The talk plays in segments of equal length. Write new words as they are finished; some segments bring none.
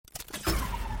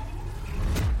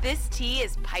This tea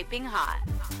is piping hot.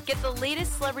 Get the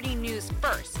latest celebrity news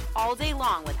first all day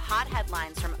long with hot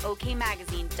headlines from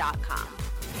okmagazine.com.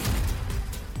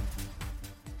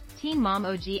 Teen mom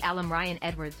OG alum Ryan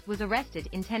Edwards was arrested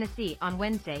in Tennessee on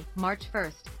Wednesday, March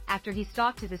 1st, after he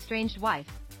stalked his estranged wife,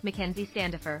 Mackenzie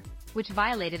Standifer, which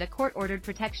violated a court-ordered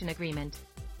protection agreement.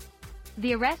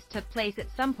 The arrest took place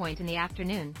at some point in the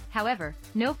afternoon, however,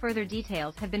 no further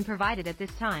details have been provided at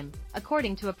this time,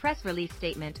 according to a press release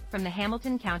statement from the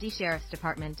Hamilton County Sheriff's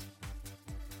Department.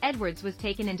 Edwards was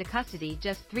taken into custody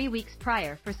just 3 weeks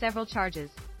prior for several charges,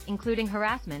 including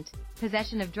harassment,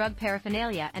 possession of drug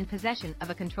paraphernalia and possession of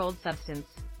a controlled substance.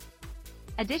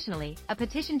 Additionally, a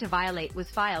petition to violate was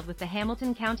filed with the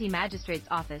Hamilton County Magistrate's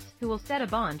Office, who will set a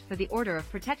bond for the order of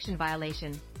protection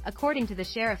violation, according to the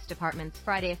Sheriff's Department's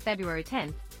Friday, February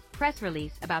 10th, press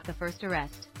release about the first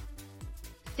arrest.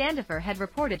 Standifer had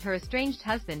reported her estranged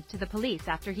husband to the police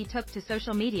after he took to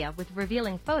social media with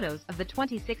revealing photos of the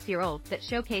 26-year-old that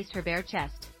showcased her bare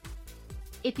chest.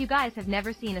 If you guys have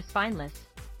never seen a spineless,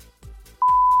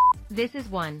 this is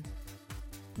one.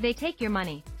 They take your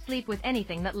money, sleep with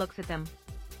anything that looks at them.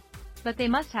 But they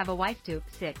must have a wife too,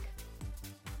 sick.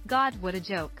 God, what a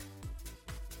joke.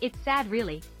 It's sad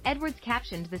really, Edwards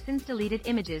captioned the since-deleted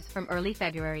images from early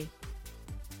February.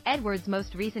 Edwards'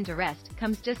 most recent arrest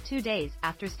comes just 2 days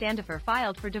after Standifer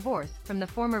filed for divorce from the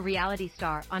former reality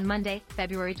star on Monday,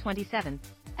 February 27th,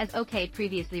 as OK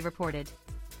previously reported.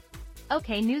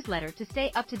 OK newsletter to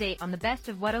stay up to date on the best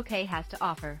of what OK has to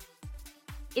offer.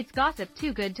 It's gossip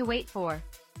too good to wait for.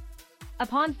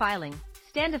 Upon filing,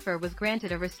 Standifer was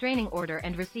granted a restraining order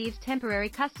and received temporary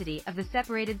custody of the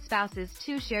separated spouse's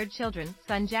 2 shared children,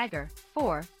 son Jagger,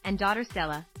 4, and daughter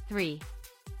Stella, 3.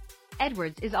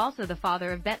 Edwards is also the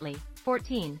father of Bentley,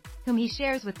 14, whom he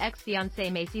shares with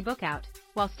ex-fiancée Macy Bookout,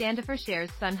 while Standifer shares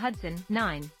son Hudson,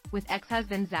 9, with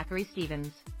ex-husband Zachary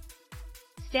Stevens.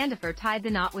 Standifer tied the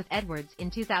knot with Edwards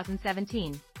in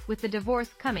 2017, with the divorce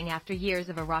coming after years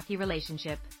of a rocky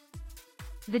relationship.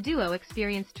 The duo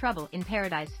experienced trouble in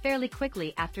paradise fairly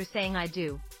quickly after saying I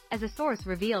do, as a source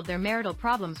revealed their marital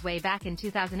problems way back in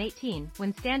 2018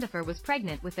 when Standifer was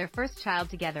pregnant with their first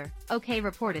child together, OK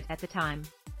reported at the time.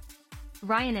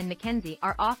 Ryan and Mackenzie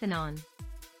are off and on.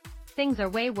 Things are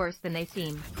way worse than they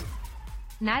seem.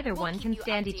 Neither one can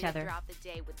stand each other.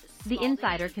 The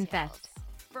insider confessed.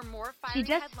 She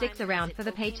just sticks around for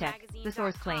the paycheck, the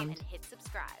source claimed.